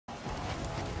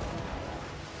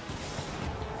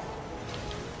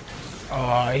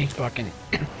Oh, he fucking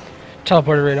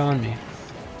teleported right on me.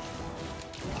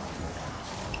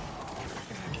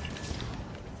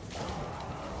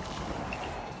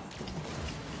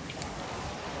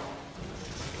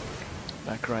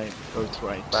 Back right, both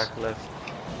right. Back left.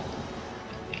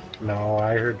 No,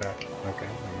 I heard that. Okay.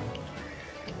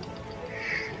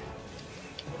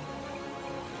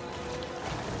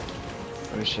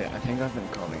 Oh shit, I think I've been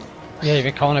calling. Yeah, you've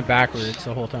been calling it backwards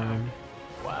the whole time.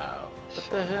 Wow. What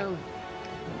the hell?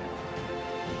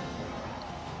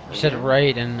 You said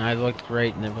right, and I looked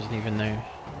right, and it wasn't even there.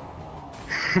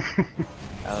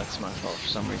 Alex, my fault. For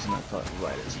some reason I thought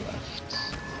right is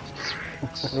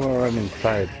left. Well, I'm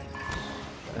inside.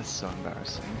 That's so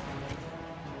embarrassing.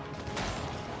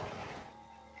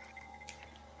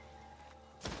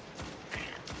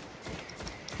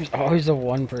 There's always the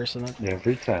one person that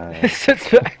Every time. sits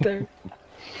back there.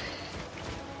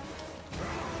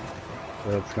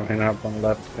 So it's coming up on the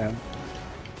left then.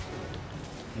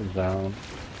 Down.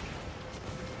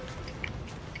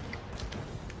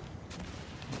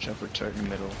 Jump return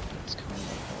middle. It's coming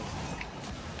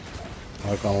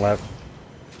up. Look on left.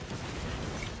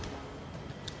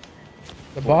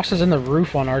 The boss is in the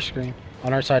roof on our screen,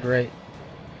 on our side right.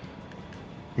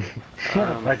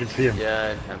 I can see him.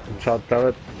 Yeah, it happens. Shot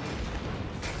it.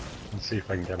 Let's see if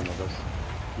I can get him with this.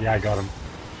 Yeah, I got him.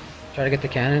 Try to get the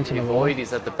cannons in The the wall. void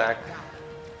is at the back.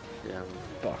 Yeah.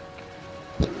 Fuck.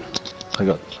 I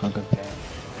got.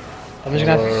 Somebody's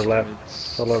Solar gonna. left.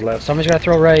 Solar left. Somebody's gotta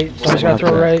throw right. Somebody's gotta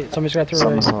throw right. Somebody's gotta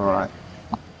throw right. alright.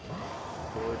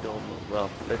 Void almost. Well,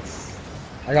 let's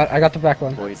I got the back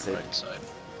one. void it. Right side.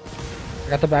 I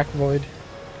got the back void.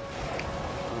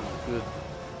 Good.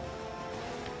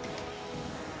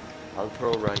 I'll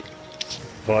throw right.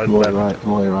 Void Void left. right,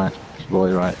 void right,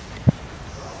 void right.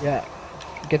 Yeah.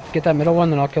 Get that middle one,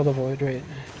 then I'll kill the void right.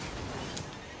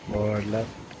 Void left.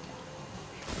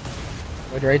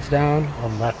 Void right's down.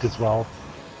 On left as well.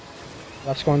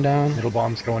 Left's going down. Middle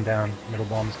bomb's going down. Middle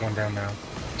bomb's going down now.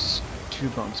 Just 2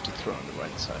 bombs to throw on the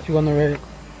right side. 2 on the right.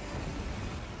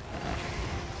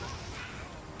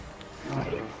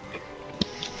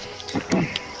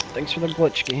 Thanks for the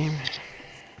glitch game.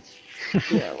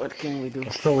 Yeah, what can we do? I'm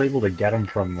still able to get him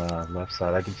from the left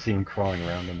side. I can see him crawling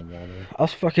around in the wall there. I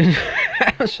was fucking.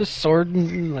 I was just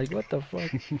swording. Like, what the fuck?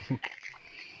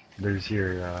 There's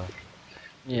your fun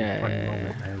Yeah.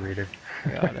 moment narrator.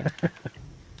 Got it.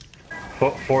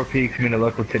 Four Peaks mean a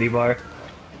local titty bar?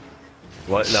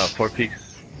 What? No, Four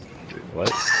Peaks. Dude, what?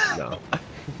 No.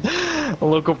 A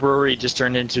local brewery just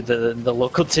turned into the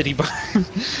local titty bar.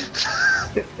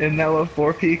 Isn't that what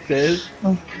Four Peaks is?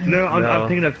 No, I'm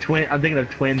thinking of Twin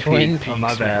Peaks. Oh, my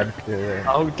Peaks, bad. Yeah.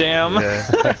 Oh damn!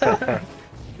 Yeah.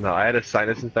 No, I had a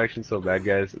sinus infection so bad,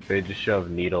 guys. They just shoved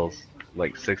needles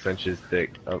like 6 inches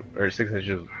thick, or 6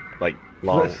 inches like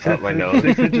long up my nose.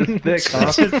 6 inches thick,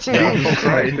 huh? Yeah,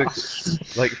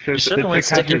 Christ. like You shouldn't want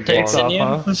sticker picks in you.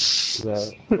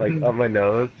 like up my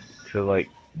nose to like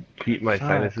keep my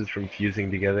sinuses from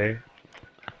fusing together.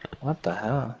 What the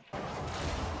hell?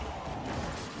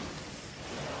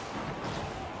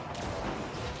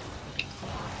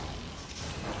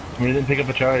 We didn't pick up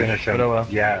a charge. Finish him. But oh well.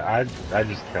 Yeah, I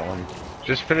just kill him.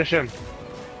 Just finish him.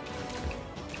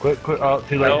 Quick. Oh,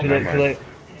 too late, Nope. too late.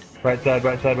 Right side.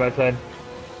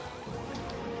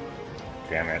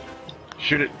 Damn it.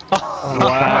 Shoot it.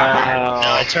 Wow.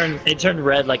 No, it turned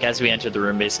red like as we entered the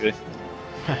room, basically.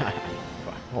 We could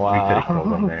have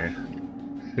killed him there.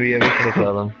 We could have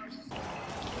killed him.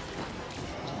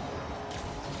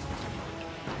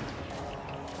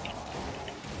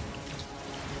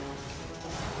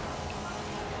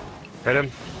 Hit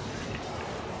him.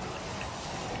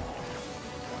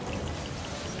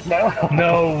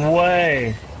 No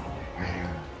way.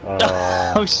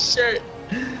 Oh shit!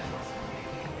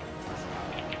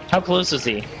 How close was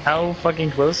he? How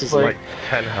fucking close is he? Like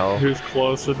 10 health. Who's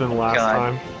closer than last God.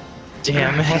 time?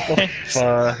 Damn it!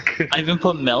 Fuck. I even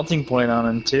put melting point on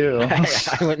him too.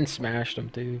 I went and smashed him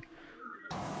too.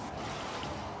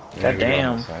 God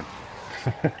damn.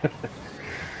 Good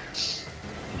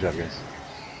job, guys.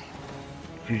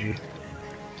 GG.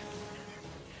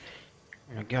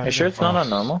 Oh my God, Are you sure it's not on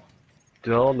normal?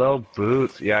 Still no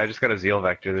boots. Yeah, I just got a Zeal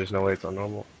Vector. There's no way it's on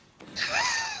normal.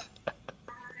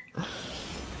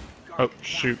 Oh,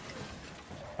 shoot.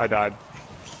 I died.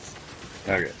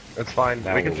 Okay. It's fine.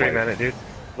 Now We can we'll 3-man it, dude.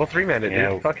 We'll 3-man it,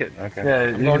 Yeah, dude. Fuck it. Okay. Yeah,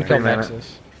 I'm you going can to kill 3-man it.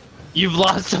 Nexus. You've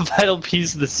lost a vital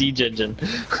piece of the siege engine.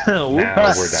 Now we're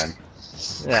done.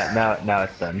 Yeah, now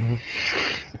it's done.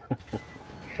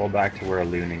 Fall back to where a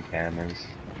looning cam is.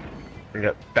 We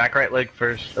got back right leg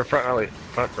first, or front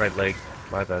right leg.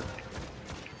 My bad.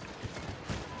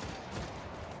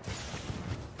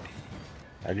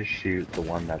 I just shoot the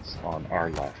one that's on our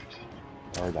left.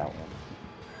 Or that one.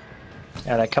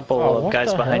 And a couple Oh, of what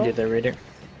guys the behind hell? you there, Raider.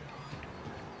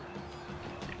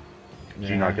 Did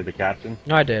you not get the captain?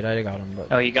 No, I did. I got him, but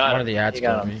Oh, you got one him. of the ads You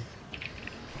got killed him.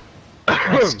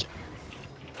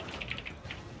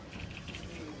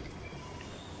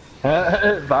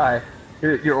 me. Bye.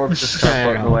 Your orb's just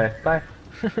floating away. Bye.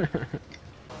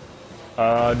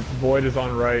 Void is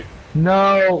on right.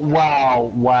 No,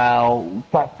 wow.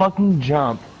 That fucking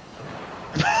jump.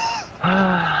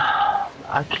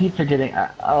 I keep forgetting.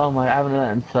 Oh my, I haven't done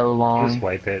that in so long. Just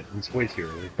wipe it. It's way too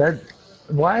early.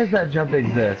 Why does that jump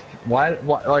exist? Why,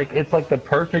 like, it's like the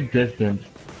perfect distance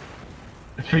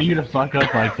for you to fuck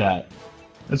up like that.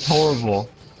 It's horrible.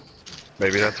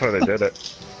 Maybe that's why they did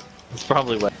it. That's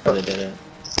probably why they did it.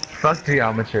 Fuck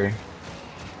geometry.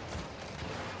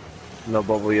 No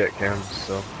bubble yet, Cam,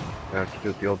 so I have to do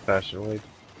it the old-fashioned way.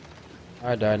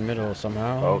 I died middle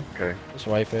somehow. Okay. Just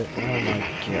wipe it. Oh my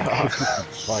god.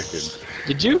 Fucking.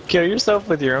 Did you kill yourself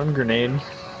with your own grenade?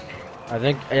 I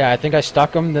think I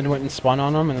stuck him, then went and spun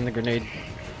on him, and then the grenade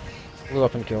blew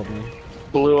up and killed me.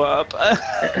 Blew up.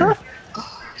 That's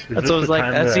what I was like.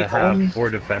 That's the only. have 4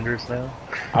 defenders now.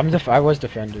 I was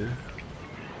defender.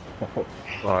 Oh,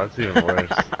 that's even worse.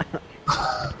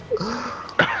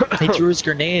 He threw his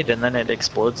grenade and then it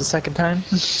explodes a second time.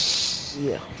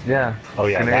 Yeah. Oh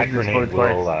yeah, that Grenades grenade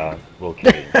explode will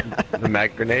kill you. The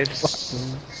mag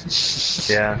grenades?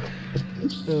 Yeah.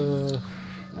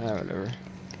 Whatever.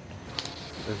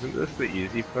 Isn't this the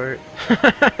easy part?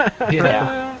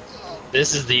 Yeah.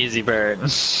 This is the easy part.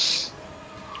 There's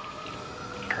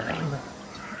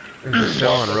a show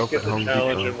on rope Get at the Home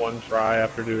challenge in Depot. one try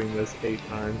after doing this 8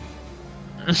 times.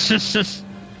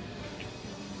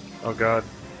 Oh god.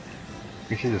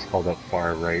 You should just call that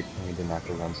far right, and we didn't have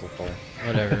to run so far.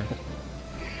 Whatever.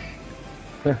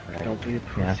 Don't be a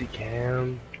pussy,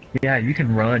 Cam. Yeah, you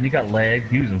can run. You got legs.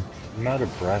 Use them. I'm out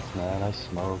of breath, man. I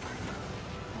smoke.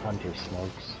 Hunter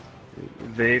smokes.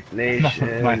 Vape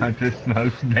Nation. My hunter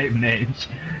smokes. Vape nage.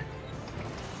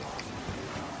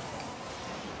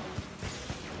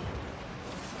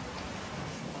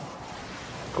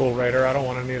 Cool, Raider. I don't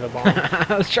want any of the bombs.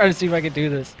 I was trying to see if I could do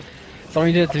this.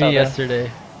 Somebody did it to me Okay.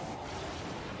 yesterday.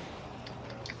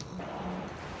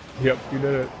 Yep, you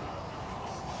did it.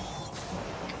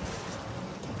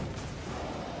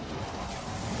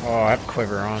 Oh, I have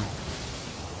quiver on.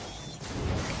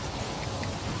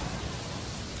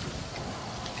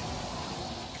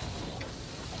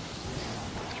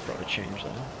 Should probably change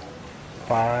that.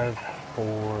 5,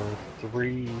 4,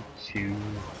 3, 2,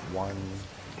 1,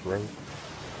 throw.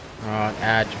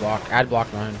 Ad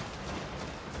block mine.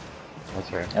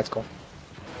 That's right. That's cool.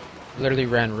 Literally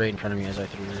ran right in front of me as I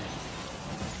threw it.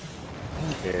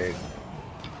 Okay.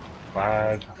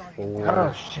 5,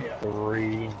 4,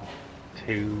 3,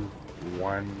 2,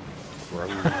 1, throw.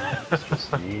 It's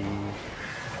just me.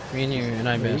 Me and you, and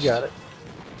I missed. You got it.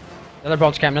 Another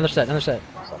bounce cam, another set.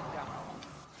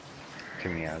 Too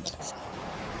many ads.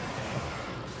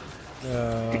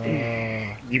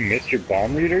 You missed your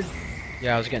bomb reader?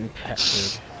 Yeah, I was getting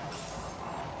peppered.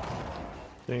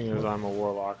 Seeing as I'm a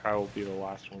warlock, I will be the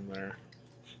last one there.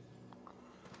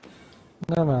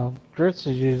 No. Dritz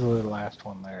is usually the last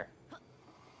one there.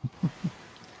 I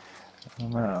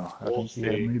don't know. I We'll think see.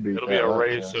 you had me beat It'll be that a up,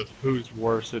 race yeah. of who's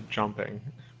worse at jumping.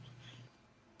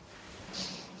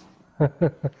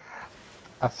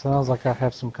 That sounds like I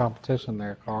have some competition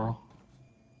there, Carl.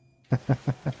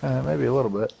 Maybe a little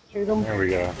bit. There we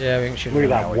go. Yeah, we can shoot Look at him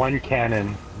that that way. one cannon,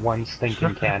 one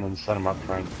stinking cannon, set him up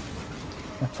front.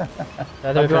 The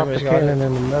other I dropped the defender's got cannon it.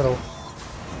 in the middle.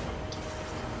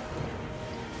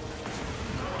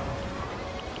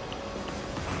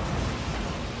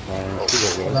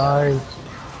 Nice.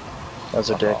 That was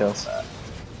ridiculous.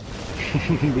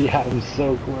 We had him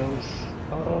so close.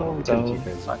 Oh, we So did you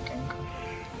guys. fucking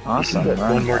awesome.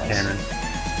 One more Nice. cannon.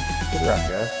 Good job,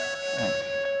 guys.